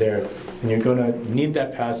is there, and you're going to need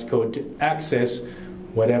that passcode to access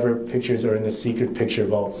whatever pictures are in the secret picture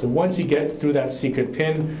vault. So once you get through that secret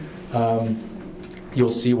pin, you'll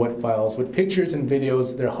see what files, what pictures and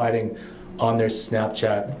videos they're hiding on their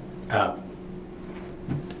Snapchat app.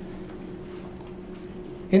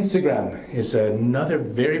 Instagram is another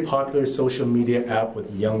very popular social media app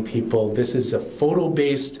with young people. This is a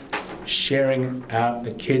photo-based sharing app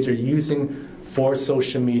that kids are using for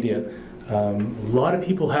social media. A lot of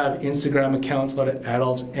people have Instagram accounts, a lot of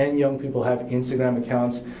adults and young people have Instagram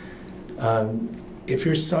accounts. If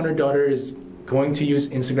your son or daughter is going to use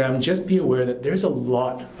Instagram, just be aware that there's a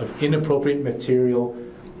lot of inappropriate material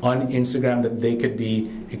on Instagram that they could be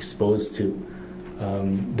exposed to.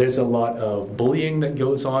 There's a lot of bullying that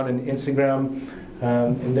goes on Instagram,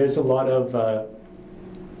 and there's a lot of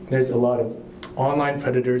online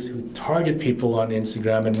predators who target people on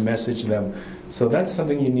Instagram and message them. So that's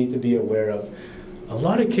something you need to be aware of. A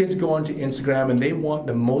lot of kids go onto Instagram and they want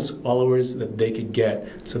the most followers that they could get,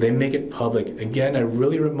 so they make it public. Again, I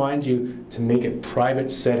really remind you to make it private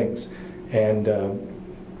settings, and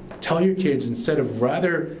tell your kids, instead of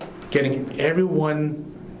rather getting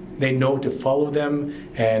everyone they know to follow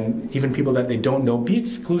them, and even people that they don't know, be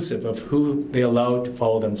exclusive of who they allow to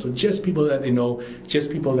follow them. So just people that they know,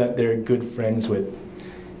 just people that they're good friends with.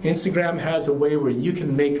 Instagram has a way where you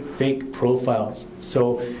can make fake profiles.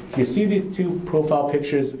 So if you see these 2 profile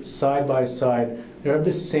pictures side by side, they're of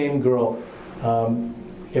the same girl.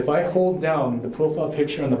 If I hold down the profile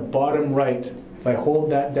picture on the bottom right, if I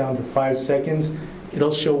hold that down for 5 seconds,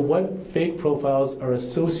 it'll show what fake profiles are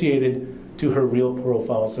associated to her real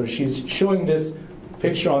profile. So she's showing this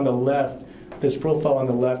picture on the left, this profile on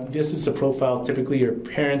the left. This is a profile typically your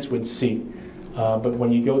parents would see. But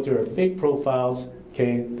when you go to her fake profiles,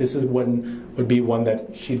 okay, this is would be one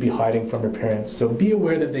that she'd be hiding from her parents. So be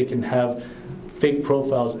aware that they can have fake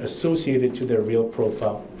profiles associated to their real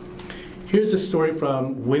profile. Here's a story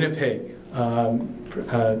from Winnipeg.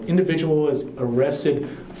 Individual was arrested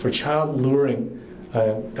for child luring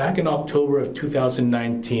back in October of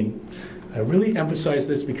 2019. I really emphasize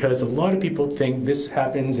this because a lot of people think this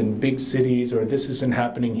happens in big cities or this isn't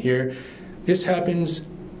happening here. This happens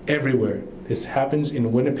everywhere. This happens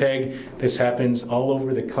in Winnipeg, this happens all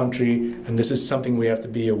over the country, and this is something we have to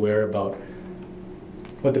be aware about.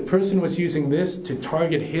 But the person was using this to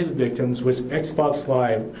target his victims was Xbox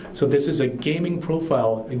Live. So this is a gaming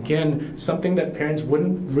profile. Again, something that parents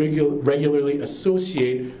wouldn't regularly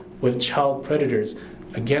associate with child predators.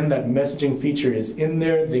 Again, that messaging feature is in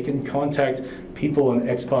there. They can contact people on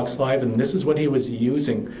Xbox Live, and this is what he was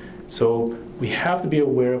using. So we have to be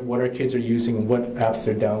aware of what our kids are using and what apps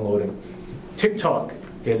they're downloading. TikTok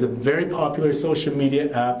is a very popular social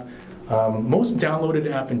media app, most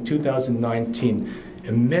downloaded app in 2019,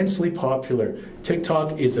 immensely popular.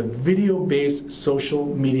 TikTok is a video-based social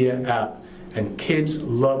media app, and kids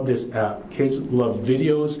love this app. Kids love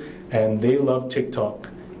videos, and they love TikTok.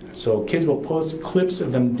 So kids will post clips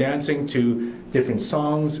of them dancing to different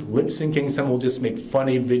songs, lip syncing. Some will just make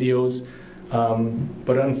funny videos.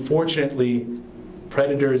 But unfortunately,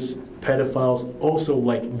 predators pedophiles also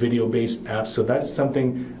like video-based apps, so that's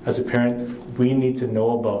something as a parent we need to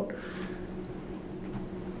know about.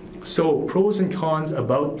 So pros and cons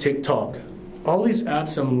about TikTok. All these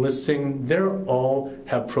apps I'm listing, they all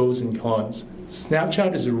have pros and cons.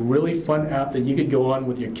 Snapchat is a really fun app that you could go on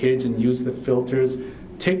with your kids and use the filters.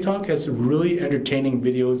 TikTok has really entertaining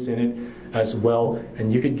videos in it as well,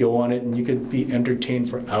 and you could go on it and you could be entertained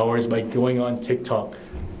for hours by going on TikTok.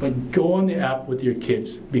 But go on the app with your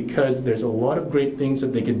kids, because there's a lot of great things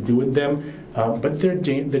that they can do with them, but the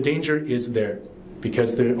danger is there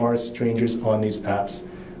because there are strangers on these apps.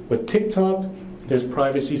 With TikTok, there's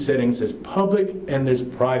privacy settings, there's public and there's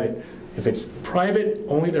private. If it's private,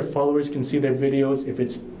 only their followers can see their videos. If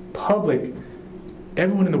it's public,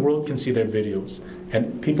 everyone in the world can see their videos.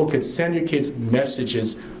 And people could send your kids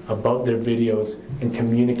messages about their videos and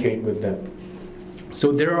communicate with them.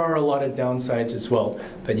 So there are a lot of downsides as well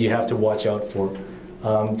that you have to watch out for.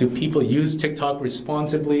 Do people use TikTok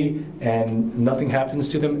responsibly and nothing happens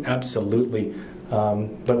to them? Absolutely.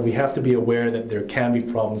 But we have to be aware that there can be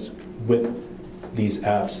problems with these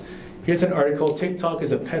apps. Here's an article, TikTok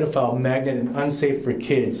is a pedophile magnet and unsafe for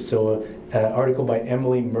kids. So an article by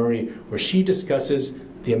Emily Murray where she discusses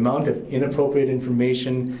the amount of inappropriate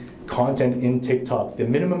information, content in TikTok. The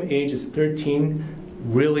minimum age is 13,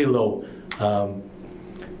 really low.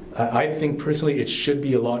 I think personally it should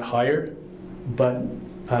be a lot higher, but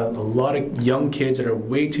a lot of young kids that are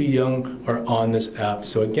way too young are on this app.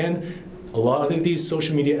 So again, a lot of these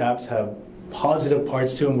social media apps have positive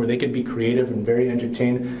parts to them where they can be creative and very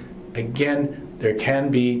entertaining. Again, there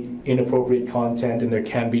can be inappropriate content and there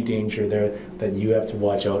can be danger there that you have to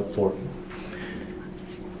watch out for.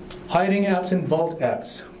 Hiding apps and vault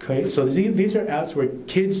apps. Okay, so these are apps where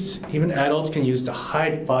kids, even adults, can use to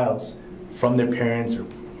hide files from their parents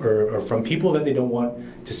or from people that they don't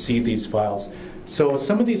want to see these files. So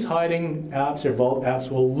some of these hiding apps or vault apps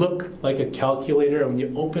will look like a calculator, and when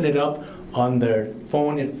you open it up on their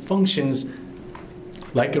phone, it functions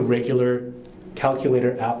like a regular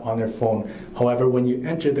calculator app on their phone. However, when you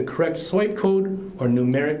enter the correct swipe code or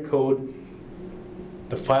numeric code,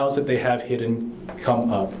 the files that they have hidden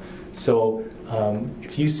come up. So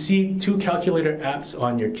if you see two calculator apps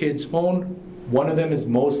on your kid's phone, one of them is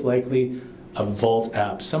most likely a vault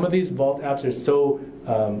app. Some of these vault apps are so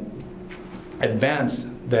advanced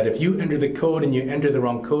that if you enter the code and you enter the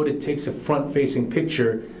wrong code, it takes a front-facing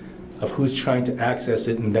picture of who's trying to access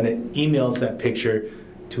it, and then it emails that picture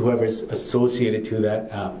to whoever's associated to that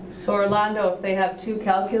app. So Orlando, if they have two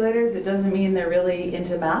calculators, it doesn't mean they're really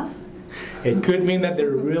into math? It could mean that they're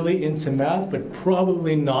really into math, but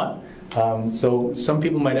probably not. So some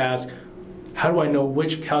people might ask, how do I know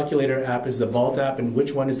which calculator app is the Vault app and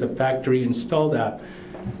which one is the factory installed app?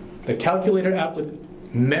 The calculator app with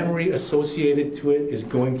memory associated to it is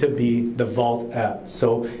going to be the Vault app.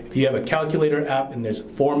 So if you have a calculator app and there's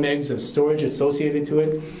 4 megs of storage associated to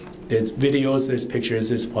it, there's videos, there's pictures,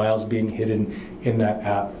 there's files being hidden in that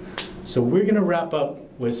app. So we're going to wrap up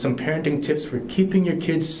with some parenting tips for keeping your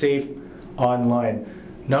kids safe online.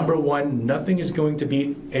 Number 1, nothing is going to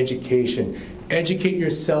beat education. Educate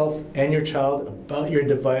yourself and your child about your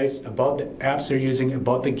device, about the apps they're using,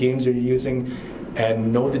 about the games they're using,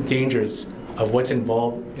 and know the dangers of what's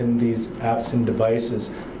involved in these apps and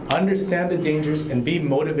devices. Understand the dangers and be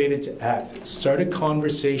motivated to act. Start a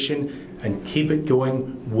conversation and keep it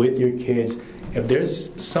going with your kids. If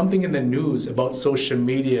there's something in the news about social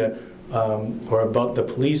media or about the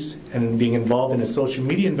police and being involved in a social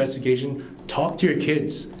media investigation, talk to your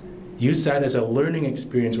kids. Use that as a learning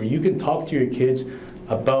experience where you can talk to your kids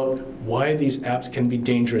about why these apps can be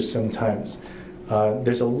dangerous sometimes.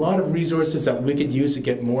 There's a lot of resources that we could use to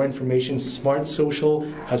get more information. Smart Social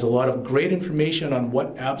has a lot of great information on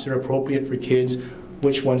what apps are appropriate for kids,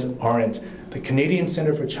 which ones aren't. The Canadian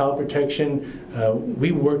Centre for Child Protection,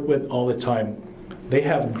 we work with all the time. They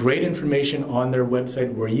have great information on their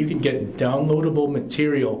website where you can get downloadable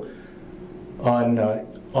material on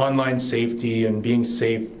online safety and being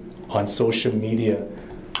safe on social media.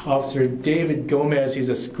 Officer David Gomez, he's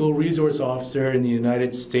a school resource officer in the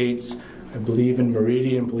United States, I believe in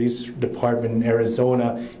Meridian Police Department in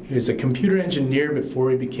Arizona. He was a computer engineer before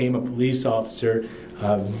he became a police officer.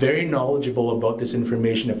 Very knowledgeable about this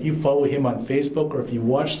information. If you follow him on Facebook or if you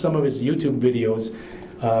watch some of his YouTube videos,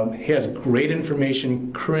 he has great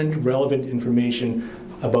information, current, relevant information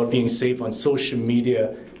about being safe on social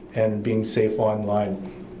media and being safe online.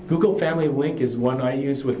 Google Family Link is one I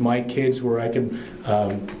use with my kids where I can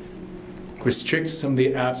restrict some of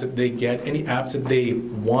the apps that they get. Any apps that they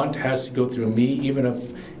want has to go through me, even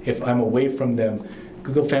if I'm away from them.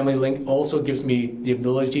 Google Family Link also gives me the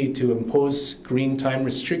ability to impose screen time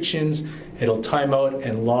restrictions. It'll time out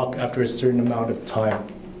and lock after a certain amount of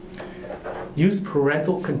time. Use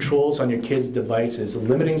parental controls on your kids' devices,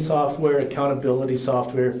 limiting software, accountability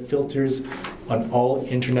software, filters on all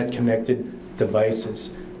internet-connected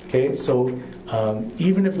devices. Okay, so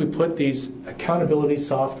even if we put these accountability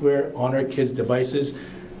software on our kids' devices,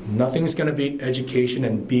 nothing's going to beat education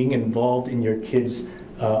and being involved in your kids'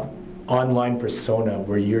 online persona,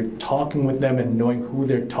 where you're talking with them and knowing who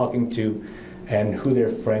they're talking to and who they're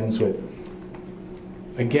friends with.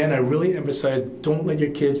 Again, I really emphasize, don't let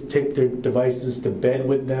your kids take their devices to bed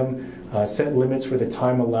with them. Set limits for the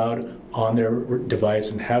time allowed on their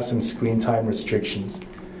device and have some screen time restrictions.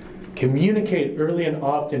 Communicate early and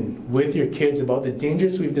often with your kids about the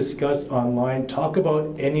dangers we've discussed online. Talk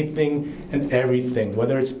about anything and everything,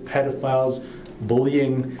 whether it's pedophiles,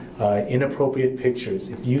 bullying, inappropriate pictures.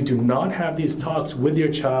 If you do not have these talks with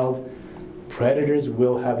your child, predators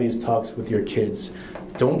will have these talks with your kids.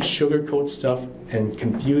 Don't sugarcoat stuff and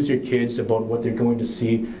confuse your kids about what they're going to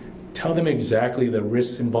see. Tell them exactly the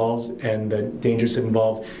risks involved and the dangers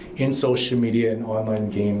involved in social media and online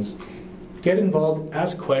games. Get involved,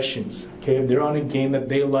 ask questions. Okay, if they're on a game that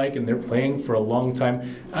they like and they're playing for a long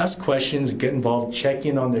time, ask questions, get involved, check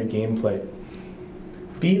in on their gameplay.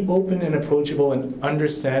 Be open and approachable and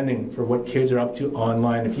understanding for what kids are up to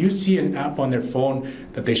online. If you see an app on their phone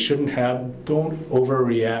that they shouldn't have, don't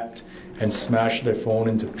overreact and smash their phone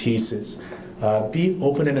into pieces. Be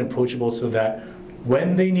open and approachable so that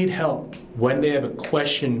when they need help, when they have a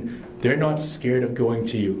question, they're not scared of going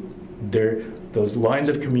to you. Those lines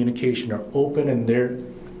of communication are open and they're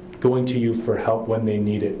going to you for help when they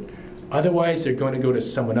need it. Otherwise, they're going to go to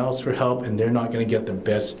someone else for help and they're not going to get the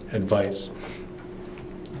best advice.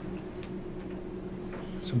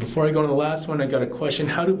 So before I go to the last one, I got a question.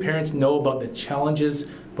 How do parents know about the challenges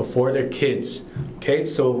before their kids? Okay,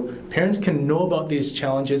 so parents can know about these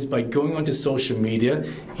challenges by going onto social media.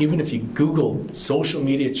 Even if you Google social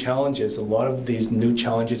media challenges, a lot of these new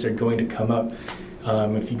challenges are going to come up.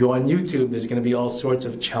 If you go on YouTube, there's going to be all sorts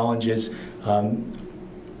of challenges.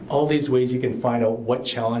 All these ways you can find out what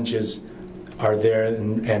challenges are there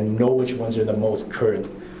and know which ones are the most current.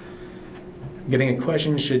 Getting a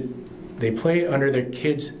question, should they play under their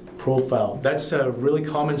kids' profile? That's a really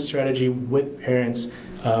common strategy with parents.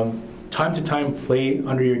 Time to time, play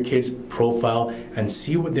under your kids' profile and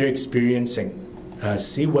see what they're experiencing.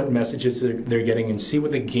 See what messages they're getting and see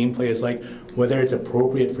what the gameplay is like, whether it's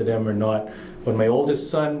appropriate for them or not. When my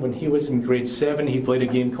oldest son, when he was in grade 7, he played a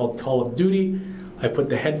game called Call of Duty. I put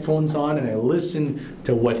the headphones on and I listened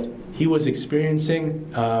to what he was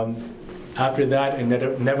experiencing. After that, I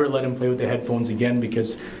never let him play with the headphones again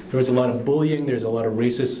because there was a lot of bullying, there's a lot of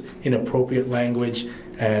racist, inappropriate language,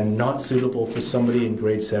 and not suitable for somebody in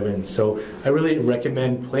grade 7. So I really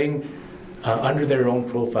recommend playing under their own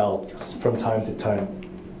profile from time to time.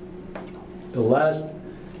 The last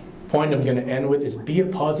point I'm going to end with is be a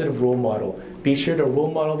positive role model. Be sure to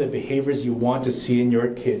role model the behaviors you want to see in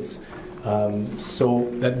your kids so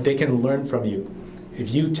that they can learn from you.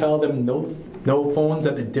 If you tell them no phones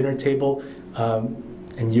at the dinner table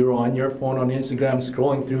and you're on your phone on Instagram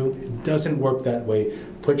scrolling through, it doesn't work that way.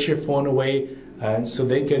 Put your phone away so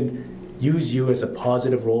they can use you as a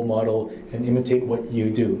positive role model and imitate what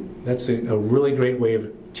you do. That's a really great way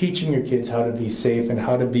of teaching your kids how to be safe and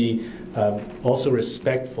how to be also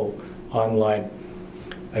respectful online.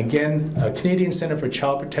 Again, Canadian Centre for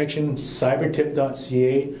Child Protection,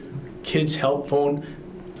 cybertip.ca, Kids Help Phone.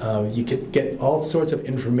 You can get all sorts of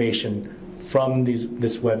information from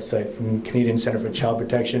this website, from Canadian Centre for Child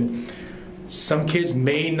Protection. Some kids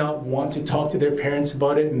may not want to talk to their parents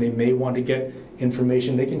about it and they may want to get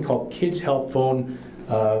information. They can call Kids Help Phone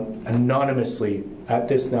anonymously at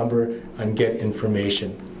this number and get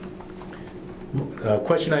information. A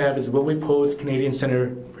question I have is, will we post Canadian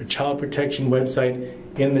Centre for Child Protection website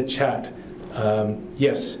in the chat?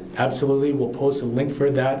 Yes, absolutely. We'll post a link for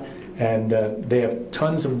that, and they have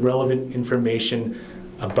tons of relevant information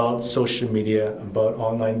about social media, about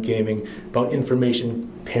online gaming, about information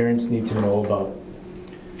parents need to know about.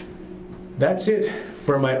 That's it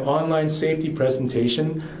for my online safety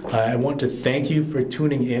presentation. I want to thank you for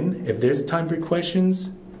tuning in. If there's time for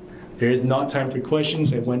questions, there is not time for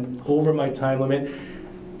questions. I went over my time limit.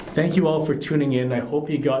 Thank you all for tuning in. I hope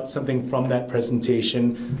you got something from that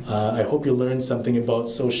presentation. I hope you learned something about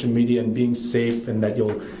social media and being safe, and that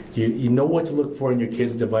you know what to look for in your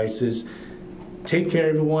kids' devices. Take care,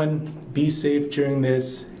 everyone. Be safe during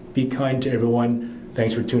this. Be kind to everyone.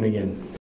 Thanks for tuning in.